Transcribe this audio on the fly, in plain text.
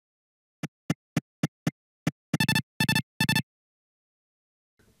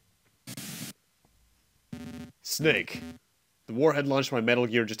Snake. The warhead launched by Metal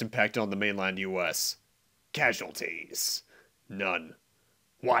Gear just impacted on the mainland US. Casualties. None.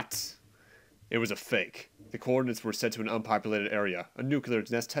 What? It was a fake. The coordinates were set to an unpopulated area, a nuclear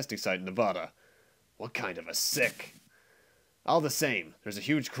nest testing site in Nevada. What kind of a sick? All the same, there's a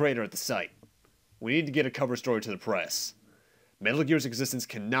huge crater at the site. We need to get a cover story to the press. Metal Gear's existence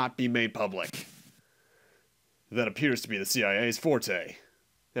cannot be made public. That appears to be the CIA's forte.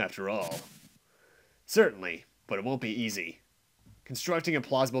 After all. Certainly, but it won't be easy. Constructing a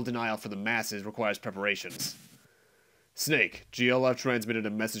plausible denial for the masses requires preparations. Snake, GLF transmitted a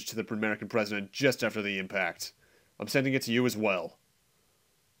message to the American president just after the impact. I'm sending it to you as well.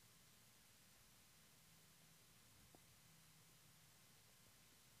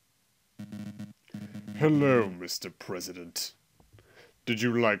 Hello, Mr. President. Did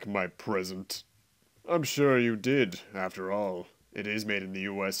you like my present? I'm sure you did, after all. It is made in the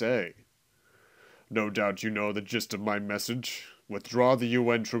USA. No doubt you know the gist of my message. Withdraw the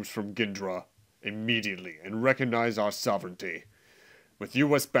UN troops from Gindra immediately and recognize our sovereignty. With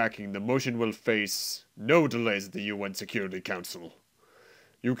US backing, the motion will face no delays at the UN Security Council.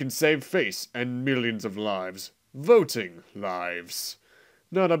 You can save face and millions of lives. Voting lives.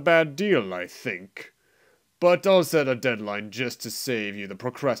 Not a bad deal, I think. But I'll set a deadline just to save you the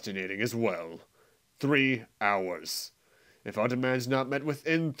procrastinating as well. 3 hours. If our demands not met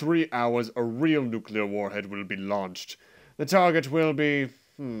within 3 hours, a real nuclear warhead will be launched. The target will be,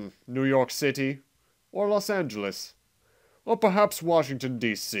 New York City, or Los Angeles, or perhaps Washington,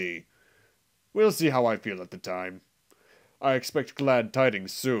 D.C. We'll see how I feel at the time. I expect glad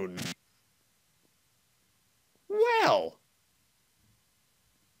tidings soon. Well!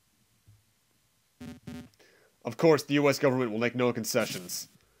 Of course, the U.S. government will make no concessions.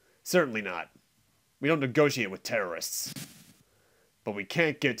 Certainly not. We don't negotiate with terrorists. But we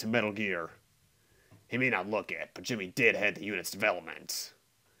can't get to Metal Gear. He may not look it, but Jimmy did head the unit's development.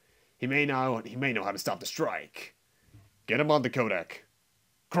 He may know how to stop the strike. Get him on the codec.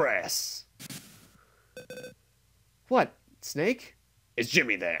 Chris. What, Snake? Is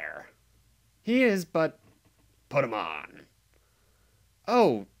Jimmy there? He is, but... Put him on.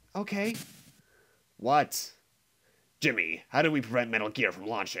 Oh, okay. What? Jimmy, how do we prevent Metal Gear from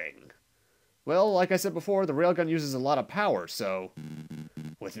launching? Well, like I said before, the railgun uses a lot of power, so...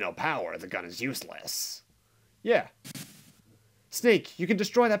 With no power, the gun is useless. Yeah. Snake, you can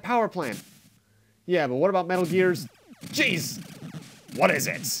destroy that power plant. Yeah, but what about Metal Gear's... Jeez! What is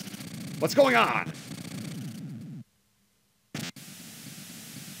it? What's going on?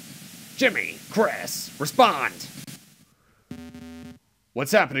 Jimmy, Chris, respond!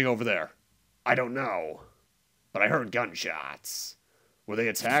 What's happening over there? I don't know. But I heard gunshots. Were they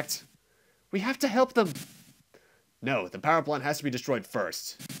attacked? We have to help them. No, the power plant has to be destroyed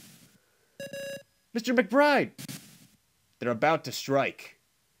first. Mr. McBride! They're about to strike.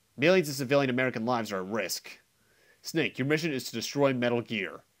 Millions of civilian American lives are at risk. Snake, your mission is to destroy Metal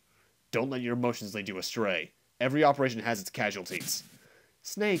Gear. Don't let your emotions lead you astray. Every operation has its casualties.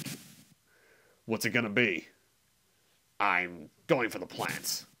 Snake. What's it gonna be? I'm going for the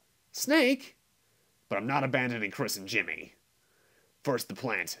plant. Snake? But I'm not abandoning Chris and Jimmy. First the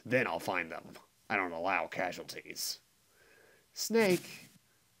plant, then I'll find them. I don't allow casualties. Snake.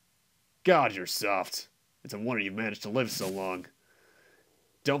 God, you're soft. It's a wonder you've managed to live so long.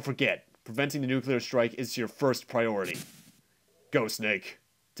 Don't forget, preventing the nuclear strike is your first priority. Go, Snake.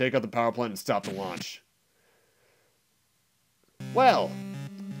 Take out the power plant and stop the launch. Well,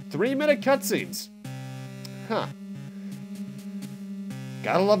 3-minute cutscenes. Huh.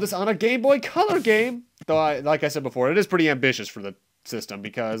 Gotta love this on a Game Boy Color game. Though, like I said before, it is pretty ambitious for the system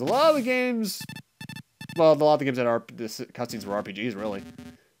because a lot of the games... Well, a lot of the games that are... The cutscenes were RPGs, really.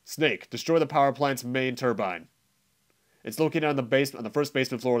 Snake, destroy the power plant's main turbine. It's located on the first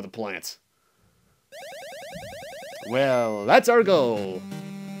basement floor of the plant. Well, that's our goal.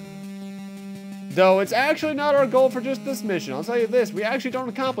 Though it's actually not our goal for just this mission. I'll tell you this, we actually don't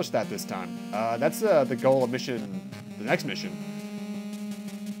accomplish that this time. That's the goal of the next mission.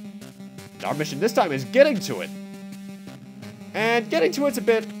 Our mission this time is getting to it. And getting to it's a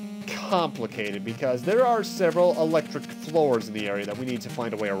bit complicated because there are several electric floors in the area that we need to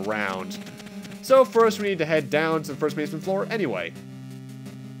find a way around. So first we need to head down to the first basement floor anyway.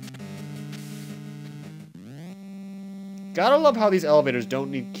 Gotta love how these elevators don't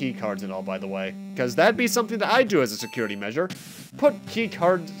need key cards at all, by the way. Because that'd be something that I do as a security measure. Put key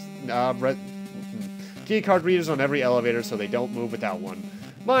card readers on every elevator so they don't move without one.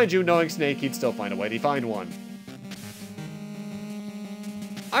 Mind you, knowing Snake, he'd still find a way to find one.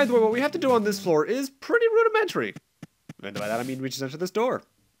 Either way, what we have to do on this floor is pretty rudimentary. And by that I mean we just enter this door.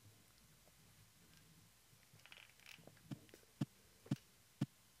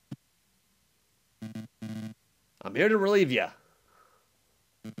 I'm here to relieve you.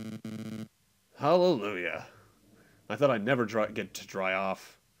 Hallelujah. I thought I'd never get to dry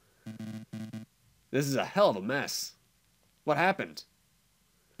off. This is a hell of a mess. What happened?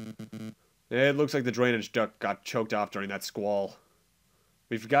 It looks like the drainage duct got choked off during that squall.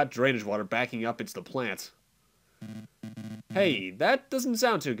 We've got drainage water backing up into the plant. Hey, that doesn't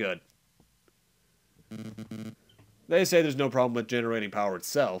sound too good. They say there's no problem with generating power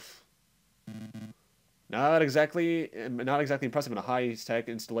itself. Not exactly impressive in a high-tech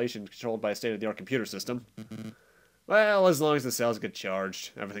installation controlled by a state-of-the-art computer system. Well, as long as the cells get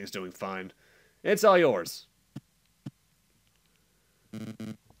charged, everything's doing fine. It's all yours.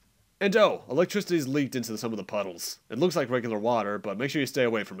 And oh, electricity's leaked into some of the puddles. It looks like regular water, but make sure you stay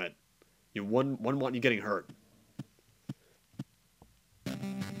away from it. You wouldn't want you getting hurt.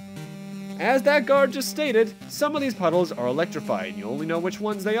 As that guard just stated, some of these puddles are electrified. You only know which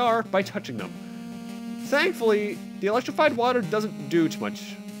ones they are by touching them. Thankfully, the electrified water doesn't do too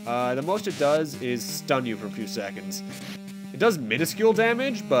much. The most it does is stun you for a few seconds. It does minuscule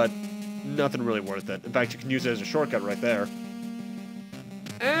damage, but nothing really worth it. In fact, you can use it as a shortcut right there.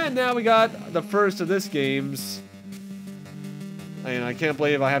 And now we got the first of this game's, and I can't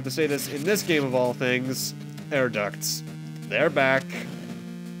believe I have to say this in this game of all things, air ducts. They're back.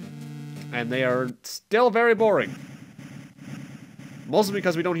 And they are still very boring. Mostly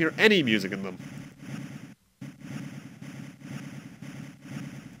because we don't hear any music in them.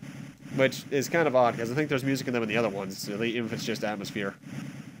 Which is kind of odd, because I think there's music in them in the other ones, even if it's just atmosphere.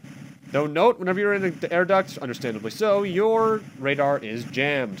 Though note, whenever you're in the air duct, understandably so, your radar is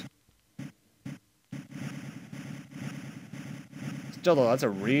jammed. Still though, that's a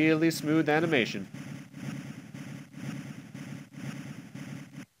really smooth animation.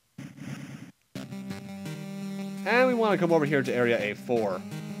 And we want to come over here to area A4.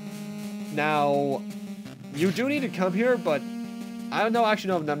 Now, you do need to come here, but I don't know,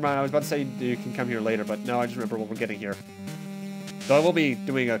 actually no, never mind. I was about to say you can come here later, but no, I just remember what we're getting here. So I will be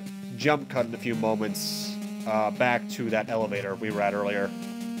doing a jump cut in a few moments back to that elevator we were at earlier.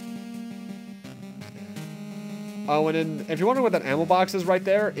 Oh, and then, if you're wondering what that ammo box is right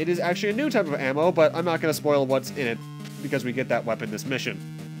there, it is actually a new type of ammo, but I'm not going to spoil what's in it, because we get that weapon this mission.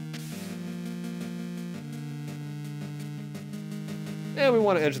 And we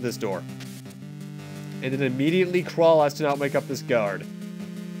want to enter this door. And then immediately crawl as to not wake up this guard.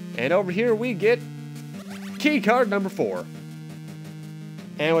 And over here we get key card number 4.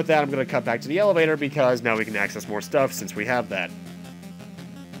 And with that, I'm going to cut back to the elevator because now we can access more stuff since we have that.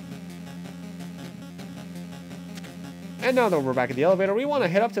 And now that we're back at the elevator, we want to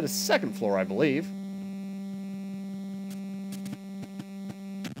head up to the 2nd floor, I believe.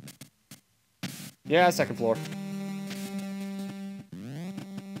 Yeah, 2nd floor.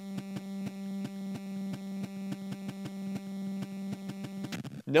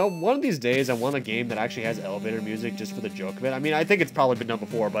 No, one of these days I want a game that actually has elevator music just for the joke of it. I mean, I think it's probably been done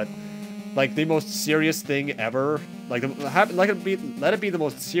before, but like the most serious thing ever, let it be the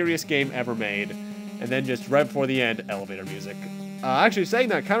most serious game ever made, and then just right before the end, elevator music. Actually, saying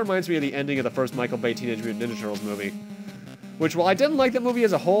that kind of reminds me of the ending of the first Michael Bay Teenage Mutant Ninja Turtles movie, which while I didn't like that movie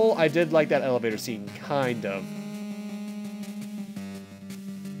as a whole, I did like that elevator scene, kind of.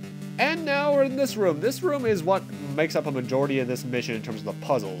 And now we're in this room. This room is what makes up a majority of this mission in terms of the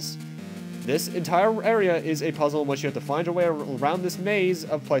puzzles. This entire area is a puzzle in which you have to find your way around this maze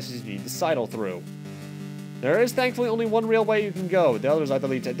of places you need to sidle through. There is thankfully only one real way you can go. The others either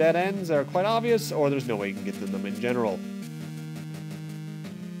lead to dead ends that are quite obvious, or there's no way you can get to them in general.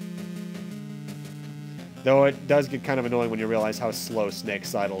 Though it does get kind of annoying when you realize how slow Snake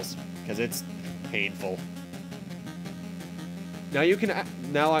sidles, because it's painful. Now you can,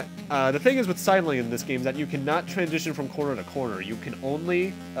 the thing is with sidling in this game is that you cannot transition from corner to corner. You can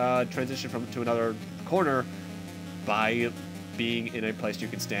only transition to another corner by being in a place you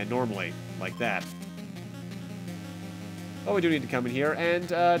can stand normally, like that. But we do need to come in here, and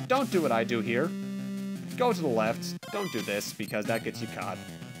don't do what I do here. Go to the left. Don't do this, because that gets you caught.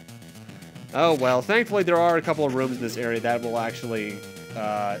 Oh well, thankfully there are a couple of rooms in this area that will actually,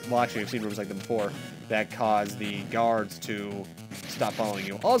 we've seen rooms like them before, that cause the guards to stop following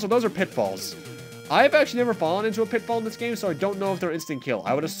you. Also, those are pitfalls. I've actually never fallen into a pitfall in this game, so I don't know if they're instant kill.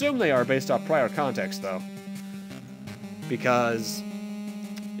 I would assume they are based off prior context, though. Because,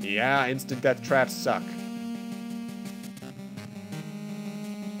 yeah, instant death traps suck.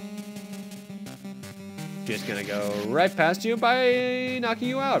 Just gonna go right past you by knocking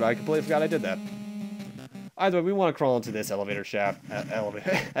you out. I completely forgot I did that. Either way, we want to crawl into this elevator shaft.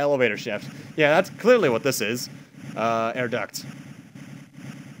 Elevator shaft. Yeah, that's clearly what this is. Air duct.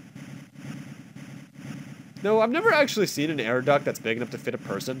 No, I've never actually seen an air duct that's big enough to fit a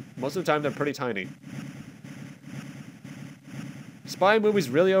person. Most of the time, they're pretty tiny. Spy movies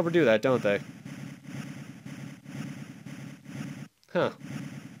really overdo that, don't they? Huh.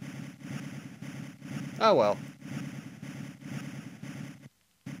 Oh well.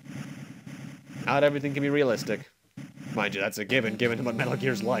 Not everything can be realistic. Mind you, that's a given what Metal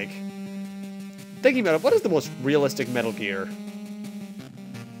Gear's like. Thinking about it, what is the most realistic Metal Gear?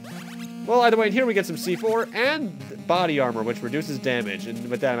 Well, either way, here we get some C4 and body armor, which reduces damage. And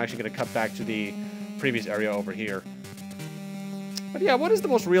with that, I'm actually going to cut back to the previous area over here. But yeah, what is the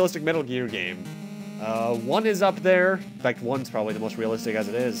most realistic Metal Gear game? 1 is up there. In fact, 1's probably the most realistic as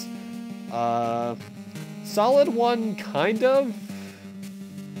it is. Solid 1, kind of.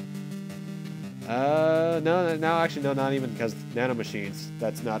 No, actually, no, not even, because nanomachines.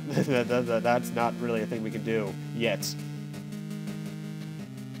 That's not, that's not really a thing we can do yet.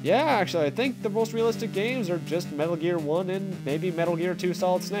 Yeah, actually, I think the most realistic games are just Metal Gear 1 and maybe Metal Gear 2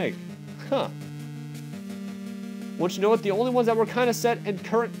 Solid Snake. Huh. Once you know what, the only ones that were kind of set in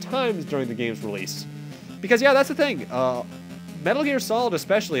current times during the game's release. Because, yeah, that's the thing. Metal Gear Solid,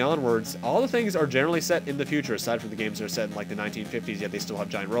 especially onwards, all the things are generally set in the future, aside from the games that are set in, like, the 1950s, yet they still have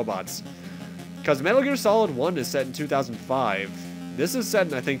giant robots. Because Metal Gear Solid 1 is set in 2005. This is set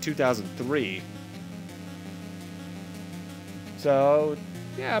in, I think, 2003. So,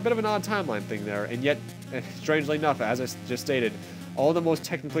 yeah, a bit of an odd timeline thing there. And yet, strangely enough, as I just stated, all the most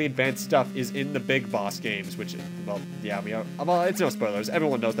technically advanced stuff is in the Big Boss games, which, well, yeah, well, it's no spoilers.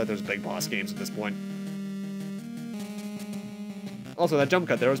 Everyone knows that there's Big Boss games at this point. Also, that jump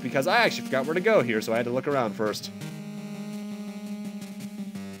cut there was because I actually forgot where to go here, so I had to look around first.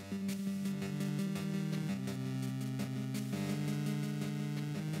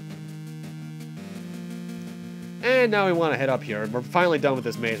 And now we want to head up here, and we're finally done with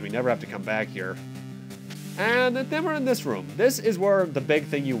this maze. We never have to come back here. And then we're in this room. This is where the big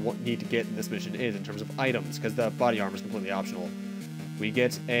thing you need to get in this mission is in terms of items, because the body armor is completely optional. We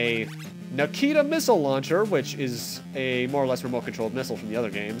get a Nikita missile launcher, which is a more or less remote-controlled missile from the other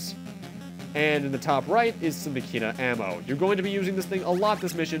games. And in the top right is some Nikita ammo. You're going to be using this thing a lot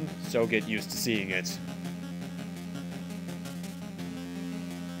this mission, so get used to seeing it.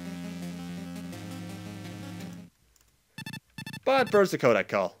 But first, the codec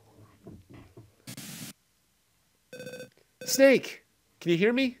call. Snake, can you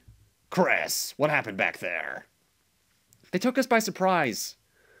hear me? Chris, what happened back there? They took us by surprise.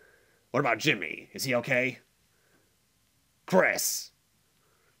 What about Jimmy? Is he okay? Chris.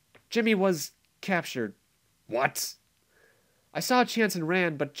 Jimmy was captured. What? I saw a chance and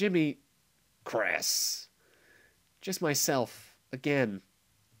ran, but Jimmy... Chris. Just myself, again.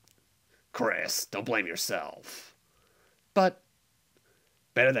 Chris, don't blame yourself. But...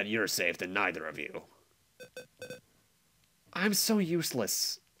 better that you're safe than neither of you. I'm so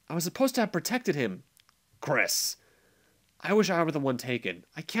useless. I was supposed to have protected him. Chris, I wish I were the one taken.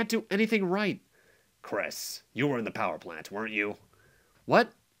 I can't do anything right. Chris, you were in the power plant, weren't you?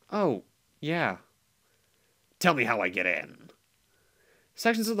 What? Oh, yeah. Tell me how I get in.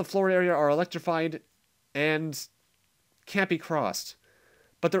 Sections of the floor area are electrified and can't be crossed.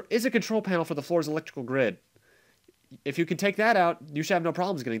 But there is a control panel for the floor's electrical grid. If you can take that out, you should have no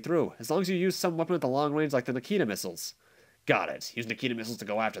problems getting through, as long as you use some weapon with a long range like the Nikita missiles. Got it. Use Nikita missiles to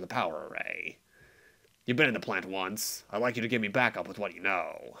go after the power array. You've been in the plant once. I'd like you to give me backup with what you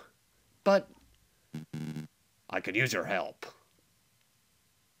know. But... I could use your help.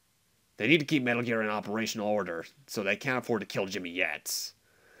 They need to keep Metal Gear in operational order, so they can't afford to kill Jimmy yet.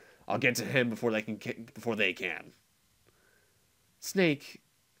 I'll get to him before they can. Snake,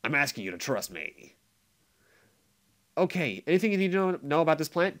 I'm asking you to trust me. Okay, anything you need to know about this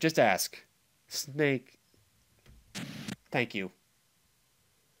plant, just ask. Snake. Thank you.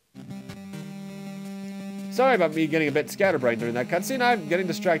 Sorry about me getting a bit scatterbrained during that cutscene. I'm getting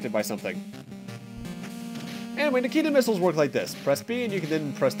distracted by something. Anyway, Nikita missiles work like this. Press B and you can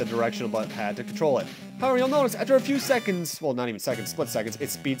then press the directional pad to control it. However, you'll notice after a few seconds, well, not even seconds, split seconds, it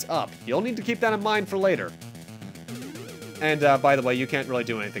speeds up. You'll need to keep that in mind for later. And by the way, you can't really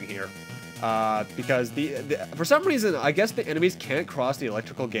do anything here. Because for some reason, I guess the enemies can't cross the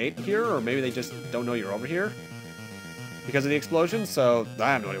electrical gate here, or maybe they just don't know you're over here because of the explosion, so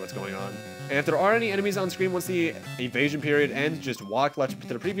I have no idea what's going on. And if there are any enemies on screen once the evasion period ends, just walk left to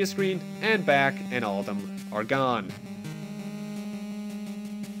the previous screen and back, and all of them are gone.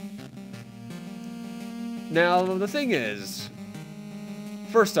 Now, the thing is,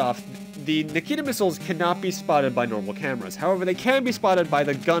 first off, the Nikita missiles cannot be spotted by normal cameras. However, they can be spotted by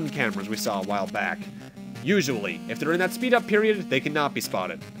the gun cameras we saw a while back. Usually, if they're in that speed-up period, they cannot be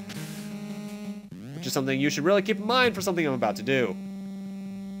spotted. which is something you should really keep in mind for something I'm about to do.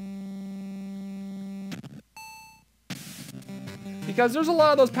 Because there's a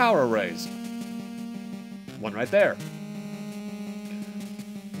lot of those power arrays. One right there.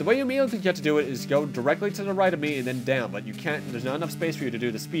 The way you immediately get to do it is go directly to the right of me and then down, but you can't, there's not enough space for you to do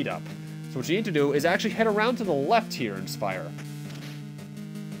the speed up. So what you need to do is actually head around to the left here and fire.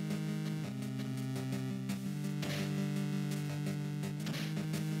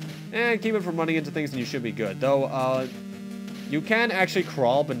 And keep it from running into things, and you should be good. Though, you can actually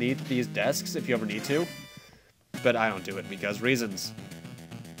crawl beneath these desks if you ever need to. But I don't do it because reasons.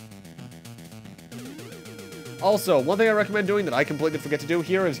 Also, one thing I recommend doing that I completely forget to do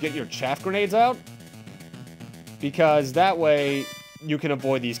here is get your chaff grenades out. Because that way, you can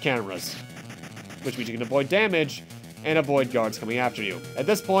avoid these cameras. Which means you can avoid damage and avoid guards coming after you. At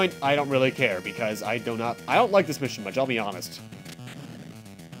this point, I don't really care because I don't like this mission much, I'll be honest.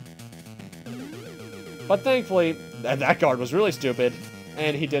 But thankfully, that guard was really stupid,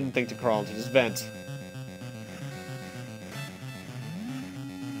 and he didn't think to crawl into this vent.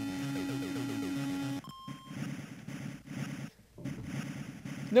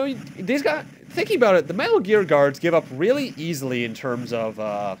 No, these guys, thinking about it, the Metal Gear guards give up really easily in terms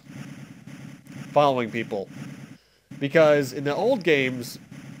of following people. Because in the old games,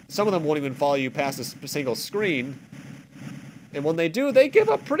 some of them won't even follow you past a single screen. And when they do, they give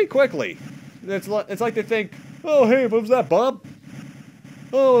up pretty quickly. It's like they think, oh, hey, what was that, Bob?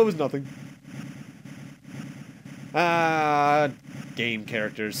 Oh, it was nothing. Game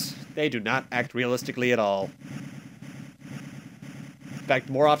characters. They do not act realistically at all. In fact,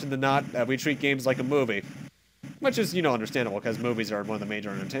 more often than not, we treat games like a movie. Which is, you know, understandable, because movies are one of the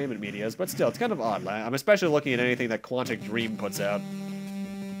major entertainment medias, but still, it's kind of odd. I'm especially looking at anything that Quantic Dream puts out.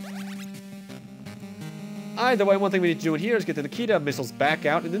 Either way, one thing we need to do in here is get the Nikita missiles back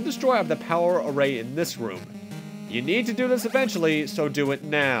out and then destroy the power array in this room. You need to do this eventually, so do it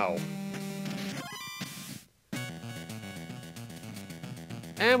now.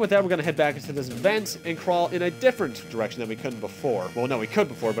 And with that, we're going to head back into this vent and crawl in a different direction than we couldn't before. Well, no, we could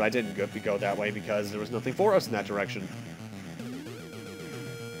before, but I didn't go that way because there was nothing for us in that direction.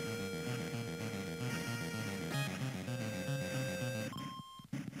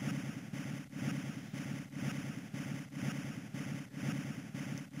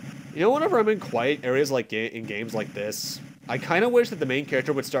 You know, whenever I'm in quiet areas like in games like this, I kind of wish that the main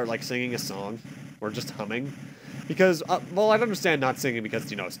character would start, like, singing a song or just humming. Because, well, I'd understand not singing because,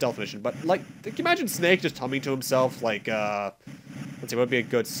 you know, it's stealth mission, but, like, can you imagine Snake just humming to himself, like, let's see, what would be a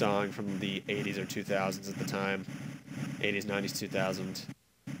good song from the 80s or 2000s at the time? 80s, 90s, 2000.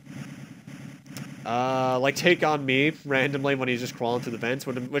 Like, Take On Me, randomly, when he's just crawling through the vents,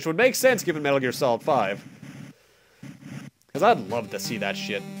 which would make sense given Metal Gear Solid 5. Because I'd love to see that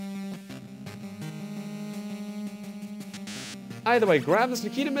shit. Either way, grab this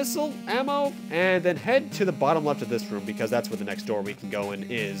Nikita missile, ammo, and then head to the bottom left of this room, because that's where the next door we can go in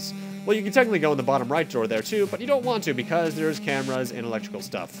is. Well, you can technically go in the bottom right door there too, but you don't want to because there's cameras and electrical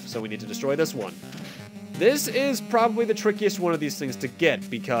stuff, so we need to destroy this one. This is probably the trickiest one of these things to get,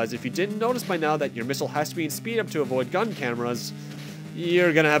 because if you didn't notice by now that your missile has to be in speed up to avoid gun cameras,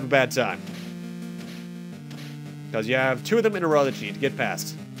 you're gonna have a bad time. Because you have two of them in a row that you need to get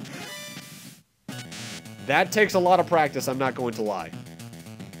past. That takes a lot of practice, I'm not going to lie.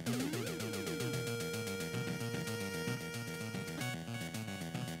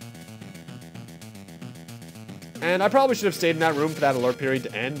 And I probably should have stayed in that room for that alert period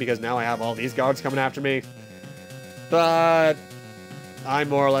to end, because now I have all these guards coming after me. But I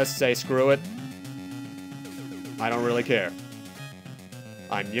more or less say screw it. I don't really care.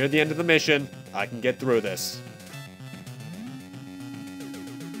 I'm near the end of the mission. I can get through this.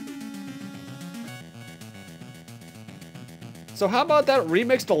 So how about that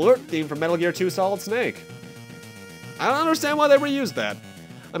remixed alert theme from Metal Gear 2 Solid Snake? I don't understand why they reused that.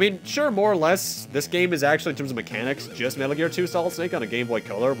 I mean, sure, more or less, this game is actually, in terms of mechanics, just Metal Gear 2 Solid Snake on a Game Boy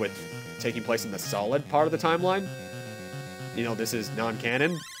Color with taking place in the Solid part of the timeline. You know, this is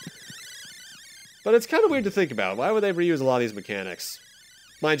non-canon. But it's kind of weird to think about. Why would they reuse a lot of these mechanics?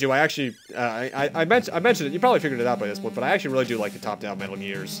 Mind you, I actually, I mentioned it, you probably figured it out by this point, but I actually really do like the top-down Metal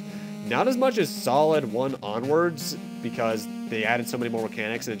Gears. Not as much as Solid 1 onwards, because they added so many more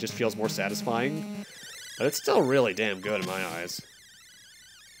mechanics and it just feels more satisfying. But it's still really damn good in my eyes.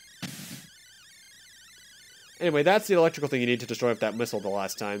 Anyway, that's the electrical thing you need to destroy with that missile the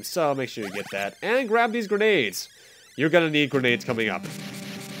last time, so make sure you get that. And grab these grenades. You're gonna need grenades coming up.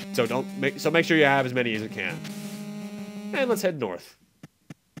 So make sure you have as many as you can. And let's head north.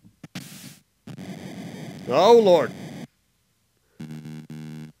 Oh, Lord.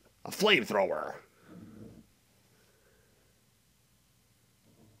 A flamethrower.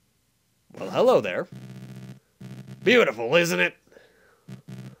 hello there. Beautiful, isn't it?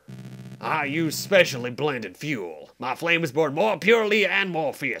 I use specially blended fuel. My flame is born more purely and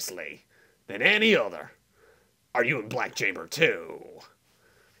more fiercely than any other. Are you in Black Chamber too?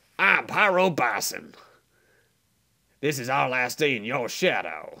 I'm Pyro Bison. This is our last day in your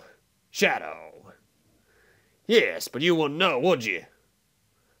shadow. Yes, but you wouldn't know, would you?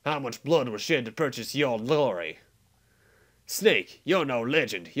 How much blood was shed to purchase your glory? Snake, you're no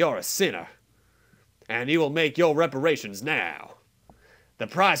legend, you're a sinner. And you will make your reparations now. The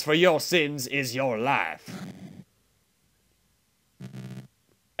price for your sins is your life.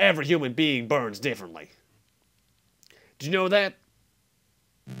 Every human being burns differently. Did you know that?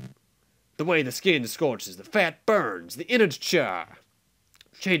 The way the skin scorches, the fat burns, the innards char.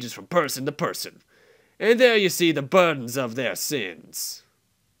 Changes from person to person. And there you see the burdens of their sins.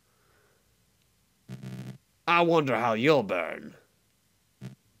 I wonder how you'll burn.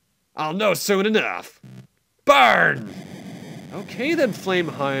 I'll know soon enough. Burn! Okay then, Flame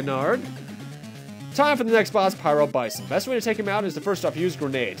Hind-D. Time for the next boss, Pyro Bison. Best way to take him out is to first off use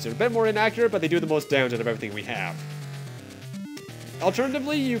grenades. They're a bit more inaccurate, but they do the most damage out of everything we have.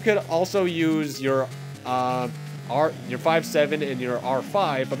 Alternatively, you could also use your 5.7 and your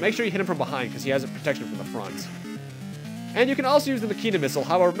R5, but make sure you hit him from behind because he has a protection from the front. And you can also use the Makina missile,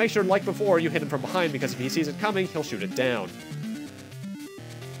 however, make sure, like before, you hit him from behind because if he sees it coming, he'll shoot it down.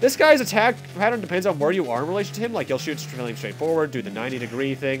 This guy's attack pattern depends on where you are in relation to him, like he'll shoot straight forward, do the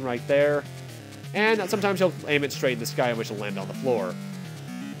 90-degree thing right there, and sometimes he'll aim it straight in the sky, which will land on the floor.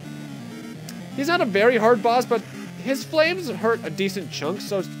 He's not a very hard boss, but his flames hurt a decent chunk,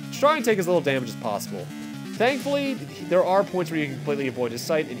 so try and take as little damage as possible. Thankfully, there are points where you can completely avoid his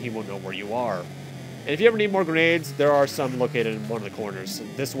sight and he won't know where you are. And if you ever need more grenades, there are some located in one of the corners.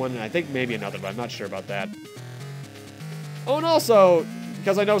 This one, and I think maybe another, but I'm not sure about that. Oh, and also,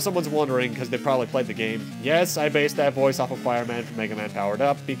 because I know someone's wondering, because they probably played the game, yes, I based that voice off of Fireman from Mega Man Powered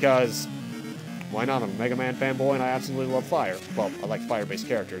Up, because why not? I'm a Mega Man fanboy and I absolutely love fire. Well, I like fire-based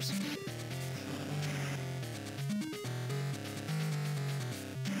characters.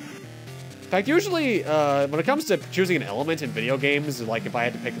 In fact, usually, when it comes to choosing an element in video games, like if I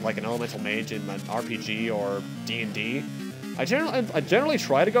had to pick like an elemental mage in an RPG or D&D, I generally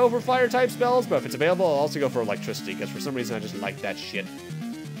try to go for fire-type spells, but if it's available, I'll also go for electricity, because for some reason I just like that shit.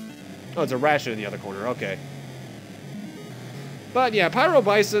 Oh, it's a ration in the other corner, okay. But yeah, Pyro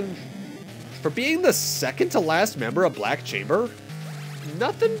Bison, for being the second to last member of Black Chamber,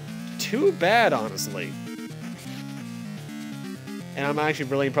 nothing too bad, honestly. And I'm actually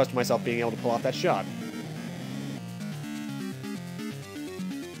really impressed with myself being able to pull off that shot.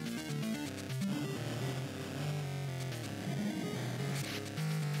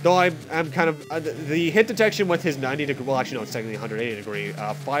 Though I'm kind of... the hit detection with his 90-degree... Well, actually, no, it's technically 180-degree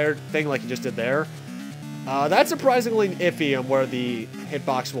fire thing like he just did there. That's surprisingly iffy on where the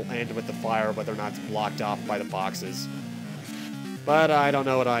hitbox will end with the fire, whether or not it's blocked off by the boxes. But I don't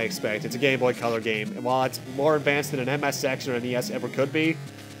know what I expect. It's a Game Boy Color game. And while it's more advanced than an MSX or an NES ever could be,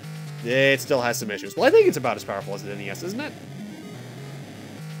 it still has some issues. Well, I think it's about as powerful as an NES, isn't it?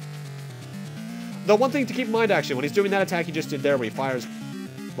 Though one thing to keep in mind, actually, when he's doing that attack he just did there where he fires,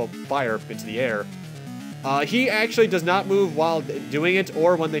 well, fire into the air, he actually does not move while doing it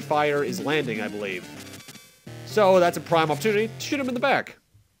or when the fire is landing, I believe. So that's a prime opportunity to shoot him in the back.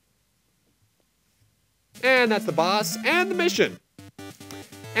 And that's the boss and the mission.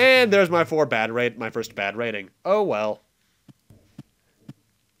 And there's my my first bad rating. Oh well.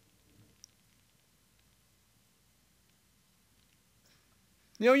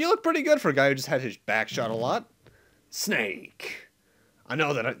 You know, you look pretty good for a guy who just had his back shot a lot. Snake, I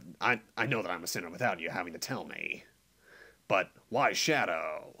know that I know that I'm a sinner without you having to tell me. But why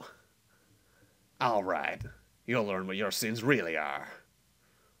Shadow? All right, you'll learn what your sins really are.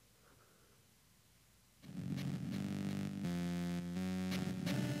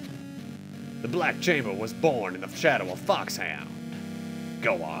 The Black Chamber was born in the shadow of Foxhound.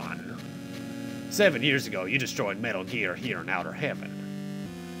 Go on. 7 years ago, you destroyed Metal Gear here in Outer Heaven,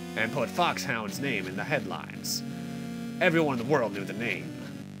 and put Foxhound's name in the headlines. Everyone in the world knew the name.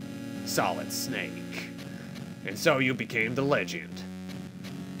 Solid Snake. And so you became the legend.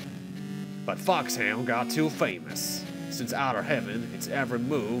 But Foxhound got too famous. Since Outer Heaven, its every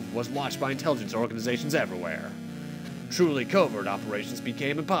move was watched by intelligence organizations everywhere. Truly covert operations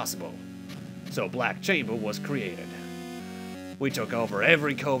became impossible. So Black Chamber was created. We took over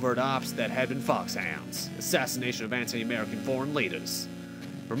every covert ops that had been Foxhounds, assassination of anti-American foreign leaders,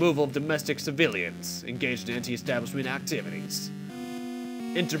 removal of domestic civilians engaged in anti-establishment activities,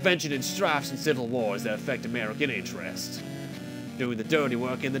 intervention in strifes and civil wars that affect American interests, doing the dirty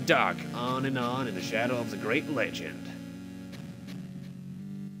work in the dark, on and on in the shadow of the great legend.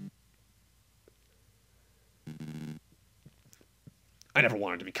 I never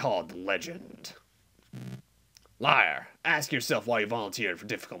wanted to be called the legend. Liar, ask yourself why you volunteered for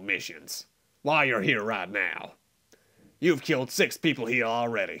difficult missions. Why you're here right now. You've killed 6 people here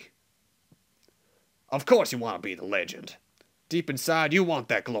already. Of course you want to be the legend. Deep inside, you want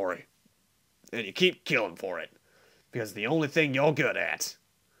that glory. And you keep killing for it. Because it's the only thing you're good at.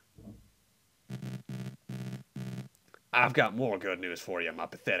 I've got more good news for you, my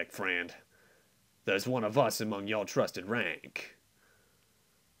pathetic friend. There's one of us among your trusted rank.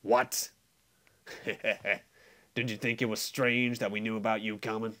 What? Did you think it was strange that we knew about you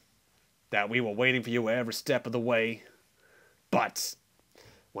coming? That we were waiting for you every step of the way? But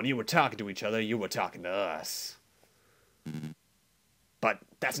when you were talking to each other, you were talking to us. But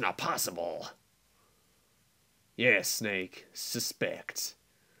that's not possible. Yes, Snake, suspect.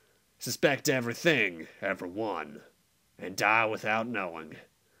 Suspect everything, everyone, and die without knowing.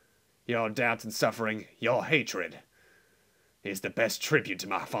 Your doubts and suffering, your hatred, is the best tribute to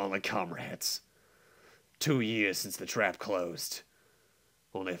my fallen comrades. 2 years since the trap closed.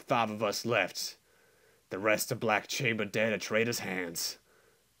 Only 5 of us left. The rest of Black Chamber dead at traitors' hands.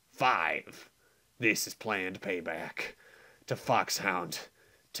 5. This is planned payback. To Foxhound.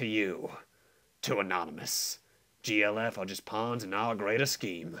 To you. To Anonymous. GLF are just pawns in our greater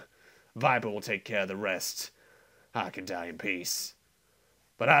scheme. Viper will take care of the rest. I can die in peace.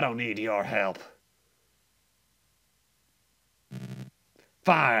 But I don't need your help.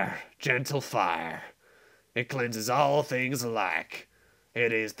 Fire, gentle fire. It cleanses all things alike.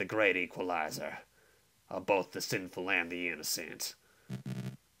 It is the great equalizer of both the sinful and the innocent.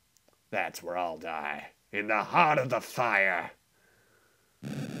 That's where I'll die. In the heart of the fire.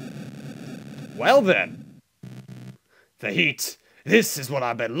 Well then. The heat. This is what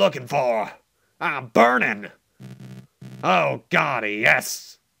I've been looking for. I'm burning. Oh, God,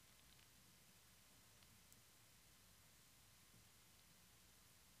 yes.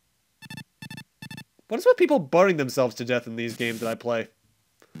 What is with people burning themselves to death in these games that I play?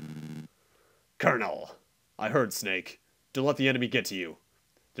 Colonel. I heard, Snake. Don't let the enemy get to you.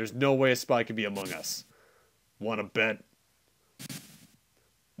 There's no way a spy can be among us. Wanna bet?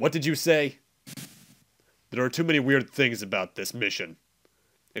 What did you say? There are too many weird things about this mission.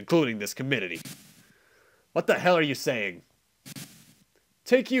 Including this committee. What the hell are you saying?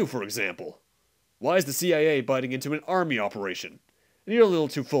 Take you, for example. Why is the CIA biting into an army operation? And you're a little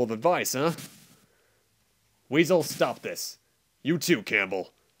too full of advice, huh? Weasel, stop this. You too,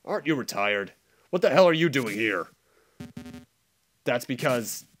 Campbell. Aren't you retired? What the hell are you doing here? That's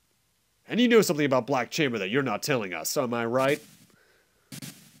because... And you know something about Black Chamber that you're not telling us, am I right?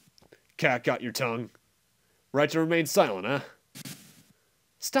 Cat got your tongue. Right to remain silent, huh?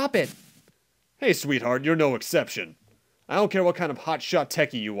 Stop it! Hey, sweetheart, you're no exception. I don't care what kind of hotshot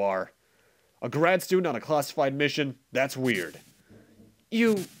techie you are. A grad student on a classified mission? That's weird.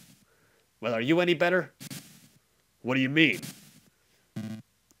 You... Well, are you any better? What do you mean?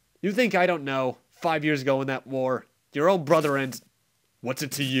 You think I don't know, 5 years ago in that war, your own brother and... What's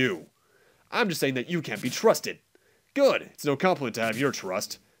it to you? I'm just saying that you can't be trusted. Good, it's no compliment to have your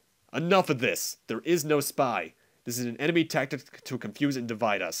trust. Enough of this. There is no spy. This is an enemy tactic to confuse and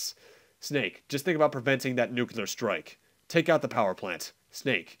divide us. Snake, just think about preventing that nuclear strike. Take out the power plant.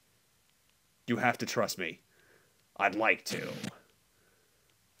 Snake, you have to trust me. I'd like to.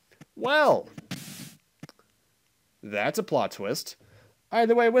 Well, that's a plot twist.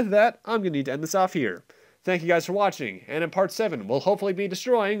 Either way, with that, I'm going to need to end this off here. Thank you guys for watching, and in part 7, we'll hopefully be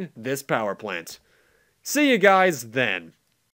destroying this power plant. See you guys then.